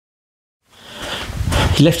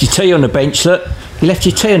You left your tea on the bench, look. You left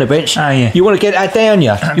your tea on the bench. Oh, yeah. You want to get that down,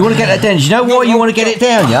 yeah? You want to get that down. Do you know why you want to get it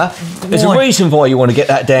down, yeah? There's a reason why you want to get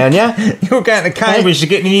that down, yeah? You're going to Cambridge to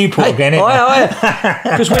get the Newport again, ain't you?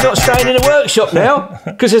 Because we're not staying in the workshop now,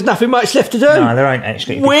 because there's nothing much left to do. No, there ain't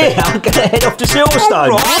actually. We're going to head off to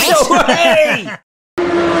Silverstone.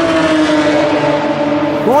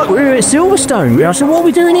 Right, we're at Silverstone. So what are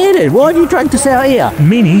we doing here then? Why have you dragged us out here?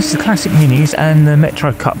 Minis, the classic Minis, and the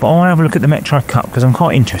Metro Cup. But I want to have a look at the Metro Cup because I'm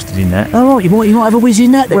quite interested in that. Oh, right, you might have a whiz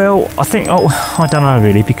in that then. Well, I think, I don't know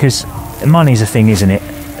really, because money's a thing, isn't it?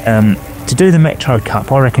 To do the Metro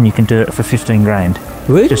Cup, I reckon you can do it for 15 grand.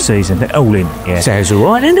 Really? This season, all in, yeah. Sounds all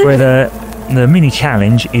right, isn't it? Where the Mini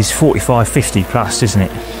Challenge is 45-50 plus, isn't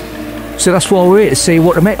it? So that's why we're here, to see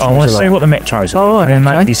what the Metros are. I want to see what the Metros are. All right, and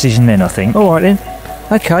then make a decision then, I think. All right then.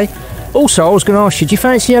 Okay. Also, I was going to ask you, do you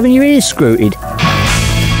fancy having your ears scruted?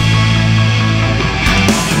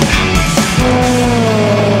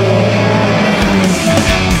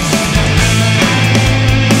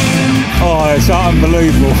 Oh, it's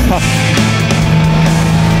unbelievable.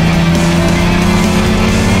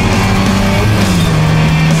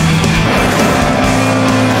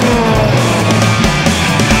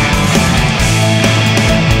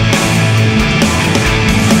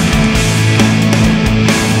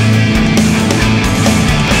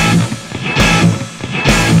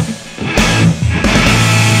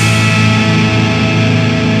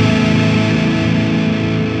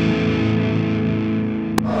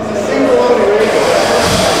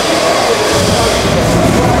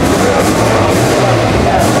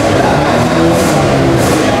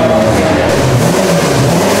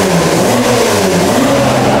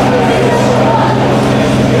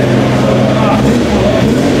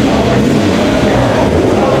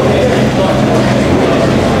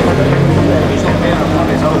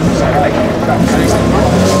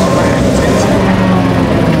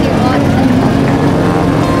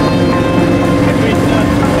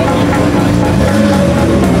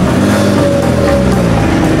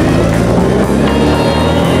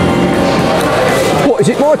 Is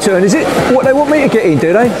it my turn, is it? What, they want me to get in,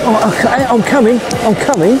 do they? Oh, okay, I'm coming.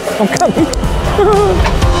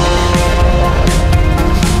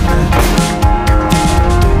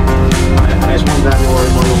 There's one down your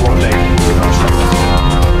one leg.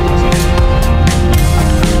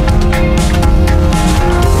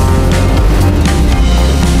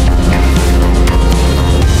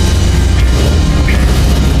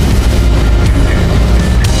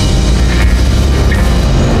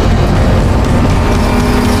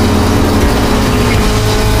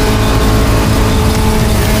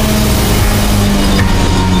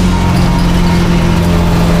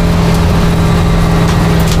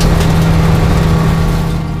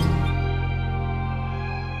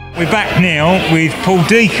 We're back now with Paul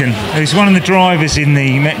Deacon, who's one of the drivers in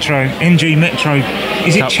the MG Metro.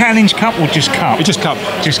 Is it Challenge Cup or just Cup? It's just Cup.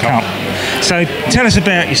 Just Cup. So tell us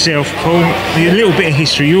about yourself, Paul. A little bit of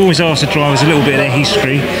history. You always ask the drivers a little bit of their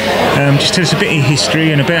history. Just tell us a bit of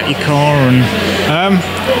history and about your car and.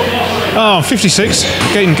 I'm 56,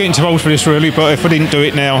 getting too old for this really, but if I didn't do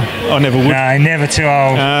it now, I never would. No, never too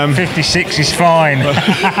old. 56 is fine.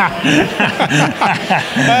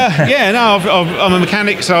 Yeah, no, I'm a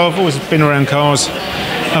mechanic, so I've always been around cars.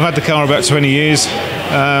 I've had the car about 20 years.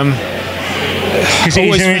 Because it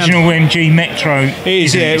is original MG Metro. It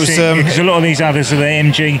is, yeah. It was because a lot of these others are the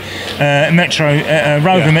MG Metro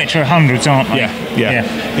Rover Metro 100s, aren't they?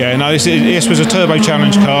 Yeah. No, this was a turbo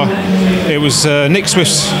challenge car. It was Nick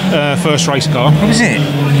Swift's first race car. What was it?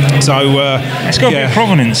 So it's got a bit of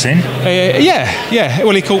provenance in. Yeah.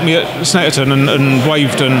 Well, he caught me at Snetterton and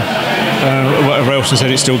waved and whatever else and said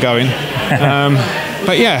it's still going.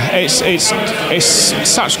 But yeah, it's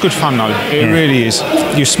such good fun though. It really is.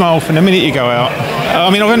 You smile from the minute you go out. I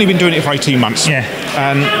mean, I've only been doing it for 18 months. Yeah.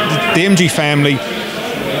 And the MG family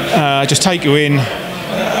just take you in.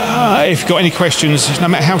 If you've got any questions, no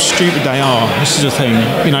matter how stupid they are, this is the thing,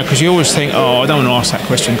 you know, because you always think, oh, I don't want to ask that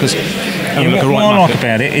question because. What I like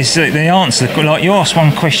about it is that they answer, like you ask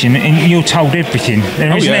one question and you're told everything.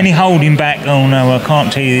 There isn't any holding back, oh no, I can't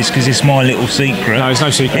tell you this because it's my little secret. No, there's no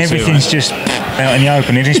secret. Everything's just out in the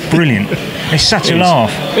open. It is brilliant. It's such a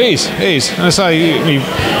laugh. It is. And I say,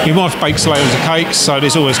 your wife bakes loads of cakes, so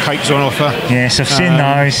there's always cakes on offer. Yes, I've seen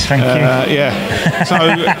those, thank you. Yeah. So,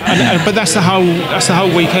 but that's the whole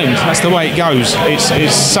weekend. That's the way it goes.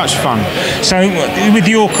 It's such fun. So, with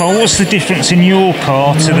your car, what's the difference in your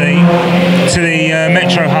car to the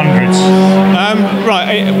Metro 100s?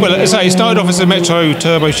 Well, as I say, it started off as a Metro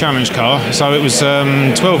Turbo Challenge car, so it was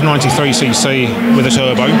 1293cc with a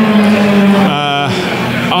turbo.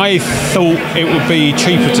 I thought it would be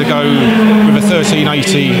cheaper to go with a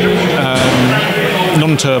 1380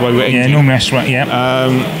 non-turbo engine. Yeah, normally that's right. Yeah.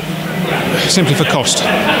 Simply for cost.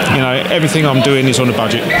 You know, everything I'm doing is on a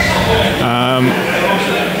budget.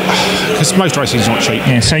 Because most racing is not cheap.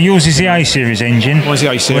 Yeah, so yours is the A series engine. Mine's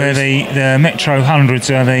the A series. Where the Metro 100s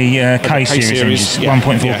are the K series engines, yeah.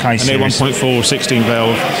 1.4 yeah. K series. And they're 1.4 16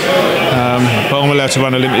 valve. But I'm allowed to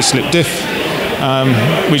run a limited slip diff,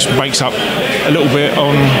 which makes up a little bit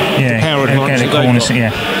on the power advantage that they've got.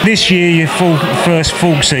 Yeah. This year, your first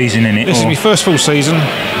full season in it. This is my first full season.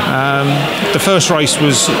 The first race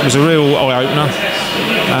was a real eye opener.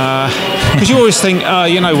 Because you always think,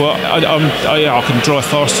 you know what, I can drive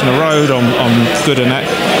fast on the road, I'm good in that.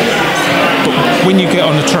 But when you get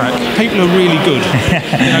on the track, people are really good.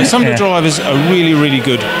 You know, some of the drivers are really, really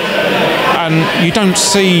good, and you don't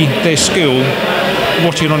see their skill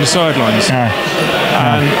watching on the sidelines.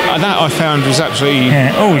 And that I found was absolutely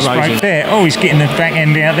always amazing. right there, always getting the back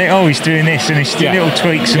end out there, always doing this and it's little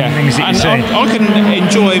tweaks and things that you see. I can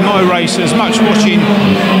enjoy my race as much watching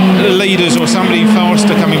leaders or somebody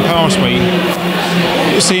faster coming past me,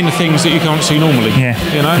 seeing the things that you can't see normally. Yeah,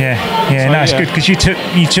 you know. No, it's good because you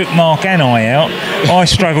took Mark and I out. I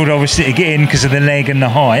struggled obviously to get in because of the leg and the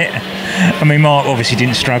height. I mean, Mark obviously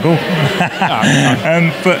didn't struggle.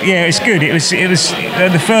 But yeah, it's good. It was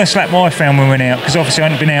the first lap I found when we went out, because obviously I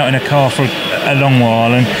hadn't been out in a car for a long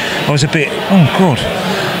while, and I was a bit, oh god,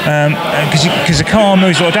 because the car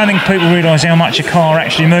moves. I don't think people realise how much a car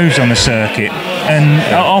actually moves on the circuit. And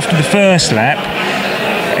after the first lap,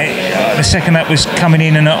 the second lap was coming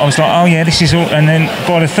in, and I was like, oh yeah, this is all. And then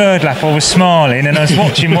by the third lap, I was smiling, and I was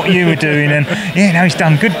watching what you were doing, and he's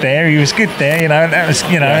done good there. He was good there, that was,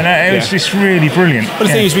 and it was just really brilliant. But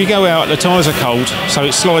the thing is, we go out, the tyres are cold, so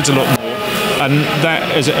it slides a lot more. And that,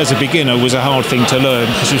 as a beginner, was a hard thing to learn,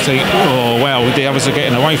 because you think, oh wow, the others are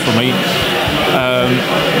getting away from me.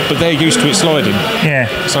 But they're used to it sliding. Yeah.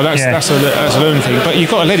 So that's a learning thing. But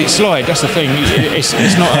you've got to let it slide. That's the thing. It's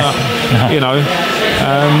not a,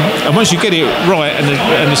 and once you get it right, and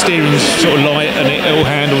the steering's sort of light, and it all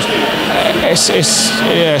handles, it's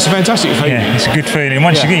a fantastic feeling. Yeah, it's a good feeling.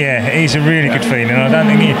 Once it is a really good feeling. I don't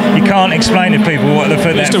think you can't explain to people what that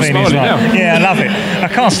feeling is like. Now. Yeah, I love it. I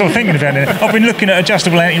can't stop thinking about it. I've been looking at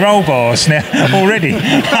adjustable anti-roll bars now already.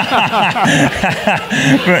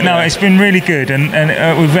 But no, it's been really good, and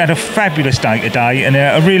we've had a fabulous day today, and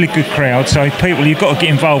a really good crowd. So people, you've got to get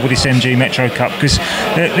involved with this MG Metro Cup, because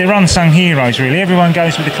they're unsung heroes really. Everyone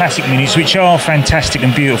goes with the classic minis, which are fantastic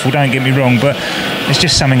and beautiful, don't get me wrong, but there's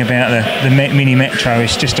just something about the Mini Metro.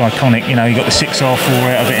 It's just iconic. You know, you got the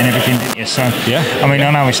 6R4 out of it and everything, didn't you? So I mean, I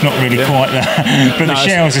know it's not really quite that, but the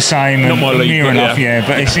shell's the same, and near enough.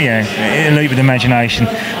 But it's a leap with imagination.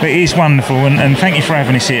 But it is wonderful, and thank you for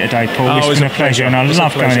having us here today, Paul. It's been a pleasure, and I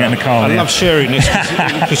love going out in the car. I love sharing this,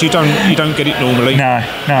 because you don't get it normally. No.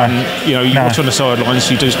 And, you watch on the sidelines,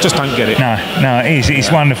 you just don't get it. No, it is.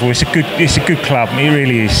 It's wonderful. It's a good club. It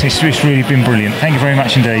really is. It's really been brilliant. Thank you very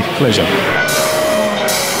much indeed. Pleasure.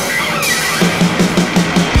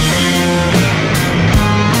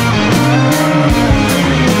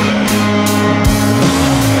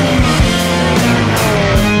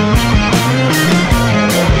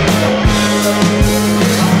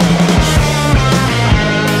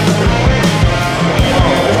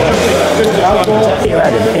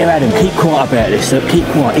 Here, Adam, keep quiet about this. Look, keep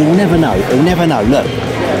quiet. He'll never know. Look,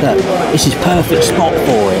 this is perfect spot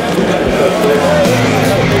for it.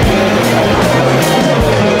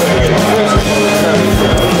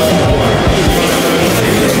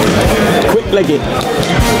 Quick leg it.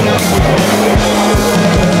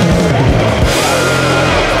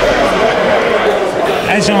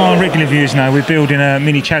 As our regular viewers know, we're building a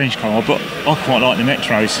mini challenge car, but I quite like the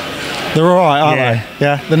Metros. They're all right, aren't they?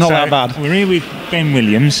 Yeah, they're not that bad. We're here with Ben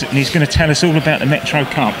Williams, and he's going to tell us all about the Metro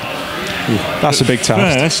Cup. That's a big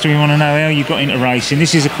task. First, we want to know how you got into racing.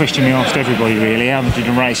 This is a question we asked everybody, really. How did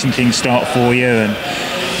the racing thing start for you? And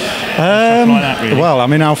stuff like that, really. Well, I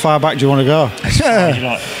mean, how far back do you want to go? As far as you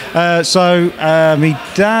like. My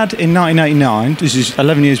dad in 1989, this is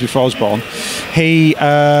 11 years before I was born, he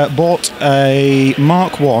bought a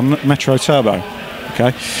Mark 1 Metro Turbo,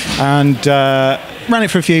 okay, and ran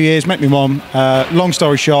it for a few years, met my mum. Long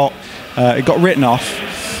story short, it got written off.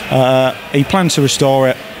 He planned to restore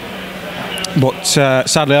it, but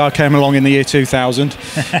sadly I came along in the year 2000,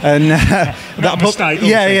 and not a mistake.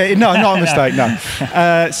 Not a mistake, no.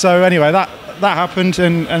 So anyway, that happened,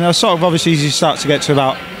 and I sort of, obviously, as you start to get to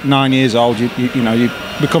about 9 years old, you know, you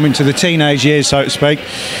become into the teenage years, so to speak.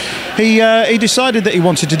 he decided that he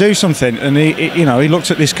wanted to do something, and he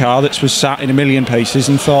looked at this car that was sat in a million pieces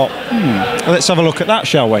and thought, let's have a look at that,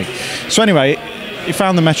 shall we? So anyway, he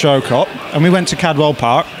found the Metro Cup, and we went to Cadwell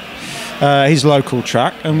Park, his local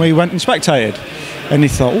track, and we went and spectated. And he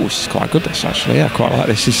thought, oh, this is quite good, this, actually. Yeah, I quite like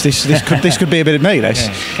this. This could be a bit of me, this.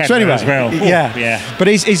 Yeah, so anyway, as well. Yeah. But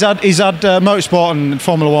he's had motorsport and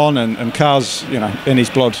Formula One and cars, in his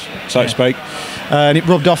blood, so to speak. And it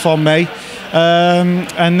rubbed off on me.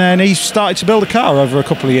 And then he started to build a car over a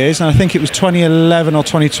couple of years, and I think it was 2011 or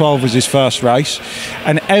 2012 was his first race.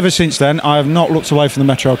 And ever since then, I have not looked away from the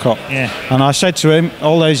Metro Cup. Yeah. And I said to him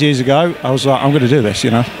all those years ago, I was like, I'm going to do this.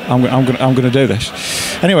 I'm going to do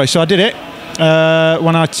this. Anyway, so I did it.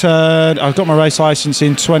 When I got my race license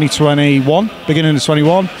in 2021, beginning of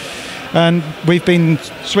 21, and we've been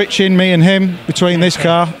switching, me and him, between this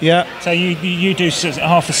car. Yeah. So you do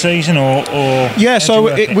half a season or yeah.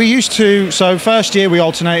 So we used to. So first year we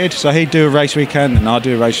alternated. So he'd do a race weekend, and I'd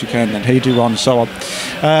do a race weekend, and he'd do one, and so on.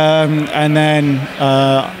 And then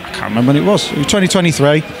I can't remember when it was. It was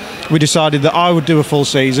 2023. We decided that I would do a full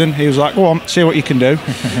season. He was like, go on, see what you can do.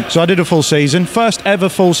 So I did a full season. First ever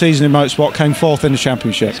full season in motorsport, came fourth in the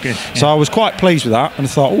championship. That's good, yeah. So I was quite pleased with that, and I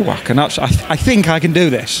thought, I think I can do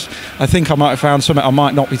this. I think I might have found something I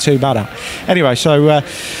might not be too bad at. Anyway, so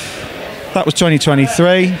that was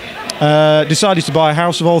 2023. Decided to buy a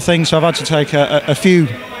house of all things, so I've had to take a few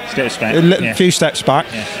steps back. Few steps back.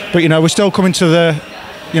 Yeah. But we're still coming to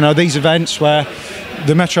these events where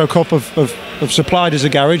the Metro Cup have supplied us a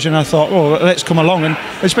garage, and I thought, let's come along and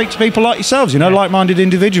speak to people like yourselves, like-minded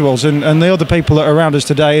individuals, and the other people that are around us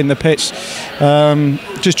today in the pits,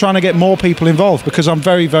 just trying to get more people involved, because I'm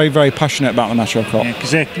very, very, very passionate about the Metro Cup. Yeah, because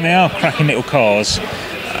they are cracking little cars.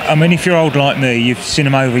 I mean, if you're old like me, you've seen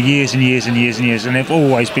them over years and years and years and years, and they've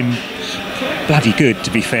always been bloody good,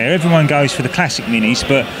 to be fair. Everyone goes for the classic minis,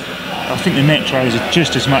 but I think the Metros are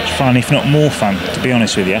just as much fun, if not more fun, to be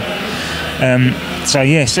honest with you. So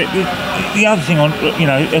yes, the other thing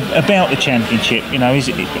about the championship,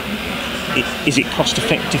 is it cost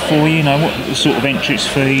effective for you? What sort of entrance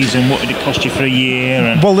fees, and what did it cost you for a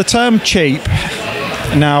year? Well, the term cheap,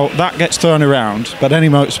 now that gets thrown around, but any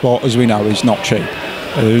motorsport, as we know, is not cheap.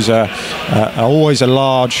 There's always a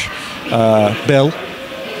large bill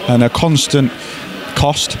and a constant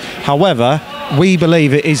cost. However, we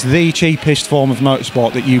believe it is the cheapest form of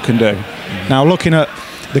motorsport that you can do. Now, looking at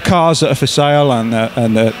the cars that are for sale and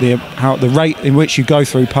the rate in which you go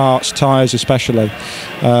through parts, tyres especially,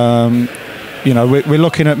 we're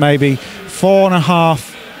looking at maybe £4,500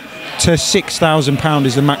 to £6,000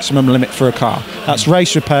 is the maximum limit for a car. That's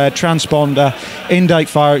race repaired, transponder, in-date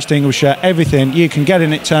fire extinguisher, everything. You can get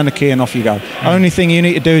in it, turn the key, and off you go. Only thing you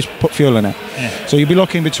need to do is put fuel in it. Yeah. So you'll be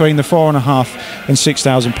looking between the £4,500 and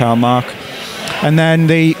 £6,000 mark. And then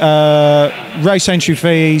the race entry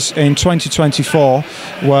fees in 2024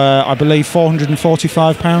 were, I believe,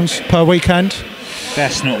 £445 per weekend.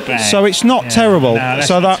 That's not bad. So it's not terrible. No,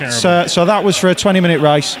 so that was for a 20-minute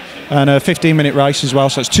race and a 15-minute race as well.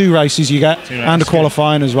 So it's two races you get, and a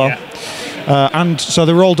qualifying as well. Yeah. And so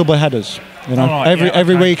they were all double headers.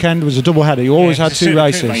 Every weekend was a double header. You always had two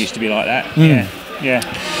races. It used to be like that. Yeah.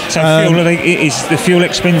 So is the fuel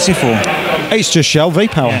expensive, or? It's just Shell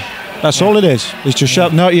V-Power. Yeah. That's all it is. It's just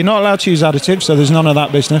Shell. No, you're not allowed to use additives, so there's none of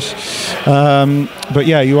that business. But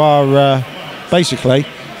yeah, you are basically.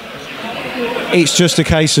 It's just a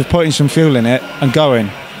case of putting some fuel in it and going.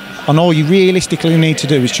 And all you realistically need to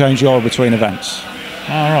do is change your oil between events.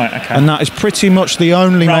 All right, okay. And that is pretty much the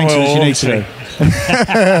only maintenance you need to do.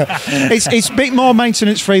 It's a bit more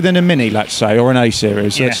maintenance free than a Mini, let's say, or an A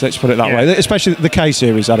series. Yeah. Let's put it that way. Especially the K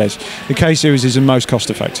series, that is. The K series is the most cost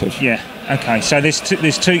effective. Yeah. Okay. So there's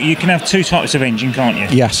two. You can have two types of engine, can't you?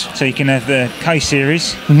 Yes. So you can have the K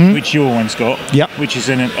series, which your one's got. Yep. Which is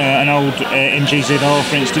an old MG ZR,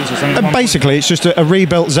 for instance, or something. Basically, it's just a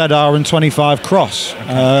rebuilt ZR and 25 Cross.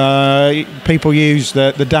 Okay. People use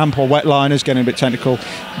the damp or wet liners, getting a bit technical,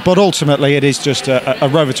 but ultimately it is just a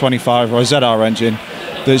Rover 25 or a ZR engine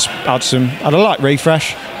that's had a light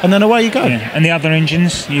refresh, and then away you go. Yeah. And the other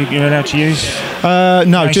engines you're allowed to use?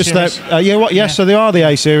 No, just that. Yes, so they are the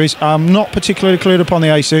A series. I'm not particularly clued up on the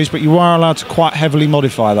A series, but you are allowed to quite heavily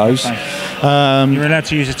modify those. Okay. You're allowed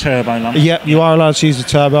to use a turbo lump. Yeah, you are allowed to use a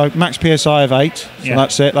turbo. Max PSI of 8, so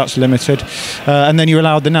that's it. That's limited. And then you're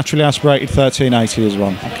allowed the naturally aspirated 1380 as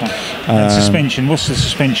well. Okay. And suspension. What's the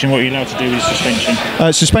suspension? What are you allowed to do with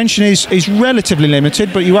suspension? Suspension is relatively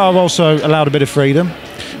limited, but you are also allowed a bit of freedom.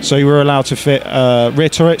 So you were allowed to fit rear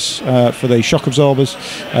turrets for the shock absorbers.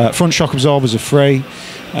 Front shock absorbers are free.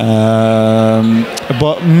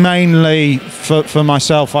 But mainly for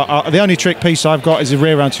myself, the only trick piece I've got is a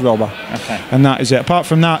rear anti-roller, and that is it. Apart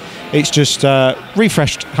from that, it's just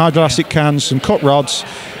refreshed hydroelastic cans, some cut rods,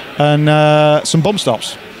 and some bump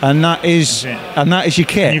stops, and that is your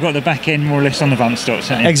kit. And you've got the back end more or less on the bump stops,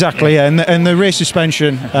 haven't you? Exactly, yeah. And the rear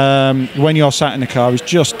suspension, when you're sat in the car, is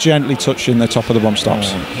just gently touching the top of the bump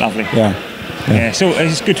stops. Oh, lovely. Yeah, so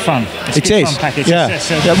it's good fun. It's a good fun package. Yeah,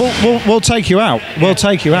 we'll take you out. We'll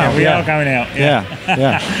take you out. We are going out. Yeah.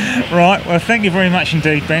 Right. Well, thank you very much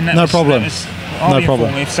indeed, Ben. No problem. No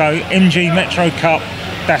problem. So MG Metro Cup,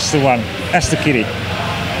 that's the one. That's the kitty.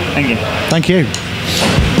 Thank you. Thank you.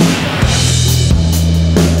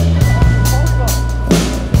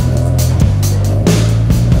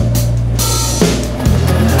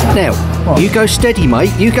 Now, you go steady,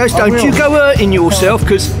 mate. You go. Don't you go hurting yourself,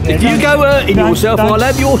 because if you go hurting yourself, I'll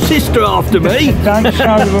have your sister after me. Don't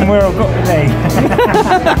show them where I've got the leg.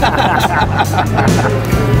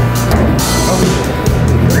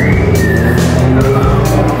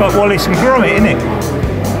 Got Wallace and Gromit, innit?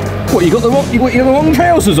 What, you got the wrong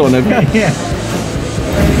trousers on, have you? Yeah.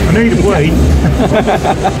 I need a wee.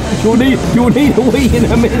 You'll need a wee in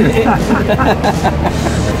a minute.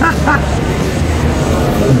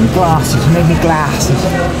 Glasses, you need my glasses.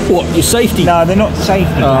 What, your safety? No, they're not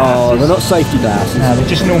safety glasses. Oh, they're not safety glasses. No, they're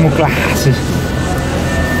just normal glasses.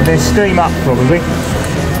 They're steam up, probably.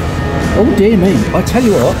 Oh dear me, I tell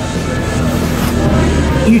you what,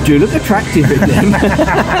 you do look attractive in them.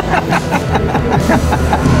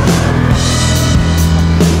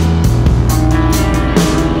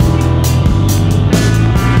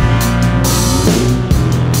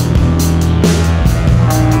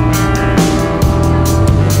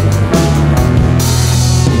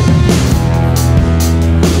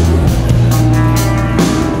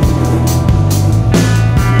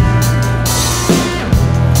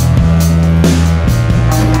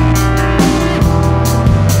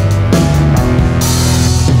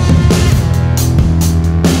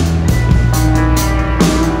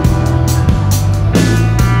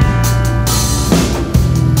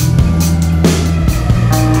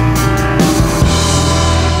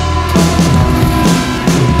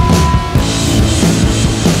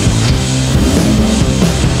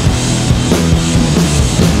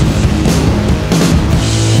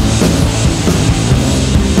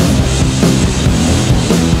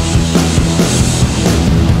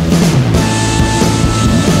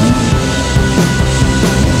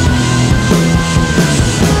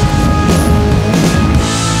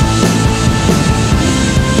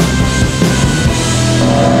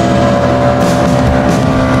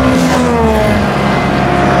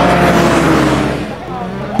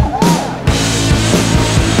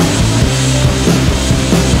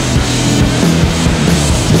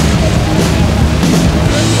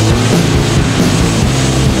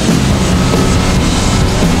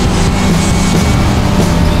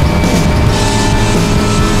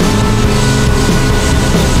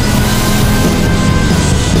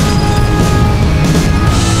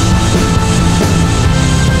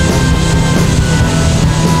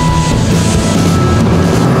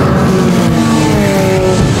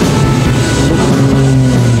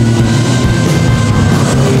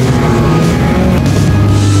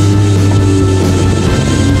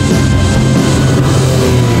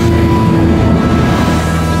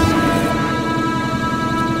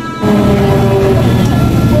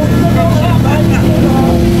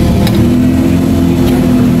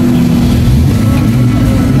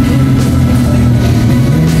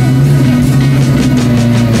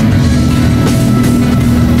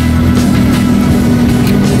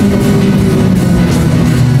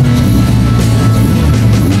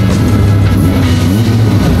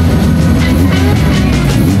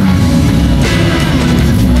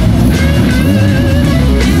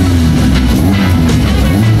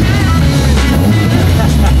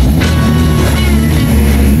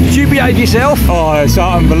 Yourself? Oh, it's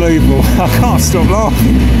unbelievable. I can't stop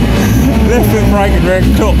laughing. Left foot braking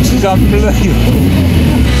around clocks is unbelievable.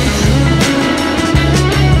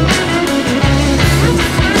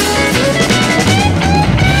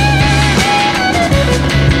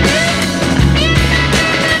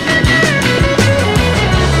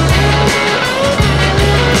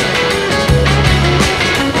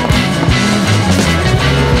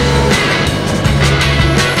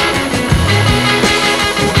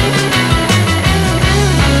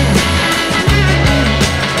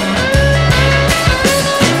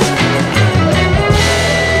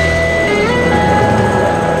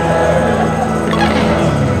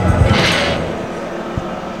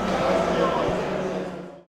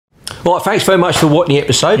 Right, thanks very much for watching the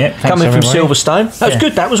episode. Yeah, thanks, coming from everybody. Silverstone. That was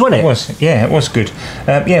good, that was, wasn't it? It was, yeah, it was good.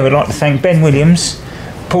 Yeah, we'd like to thank Ben Williams,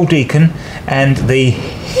 Paul Deacon, and the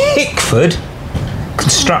Hickford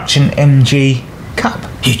Construction MG Cup.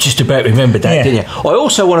 You just about remembered that, didn't you? I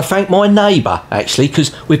also want to thank my neighbour, actually,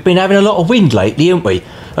 because we've been having a lot of wind lately, haven't we?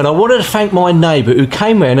 And I wanted to thank my neighbour who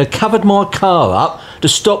came round and covered my car up to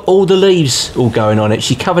stop all the leaves all going on it.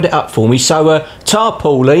 She covered it up for me. So,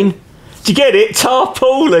 tarpaulin. Do you get it?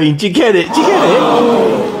 Tarpaulin. Do you get it? Do you get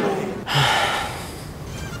it?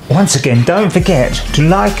 Once again, don't forget to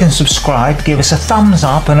like and subscribe, give us a thumbs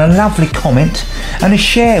up and a lovely comment, and a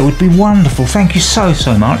share would be wonderful. Thank you so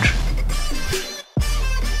much.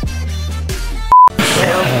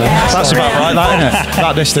 That's about right, that, isn't it?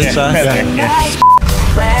 That distance,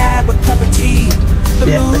 Grab a cup of tea. The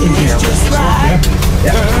mood is just right.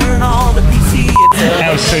 Turn on the PC.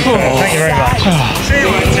 That was super. Thank you very much. See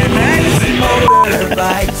you later, man.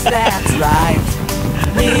 Motorbikes, that's right.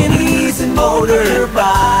 Minis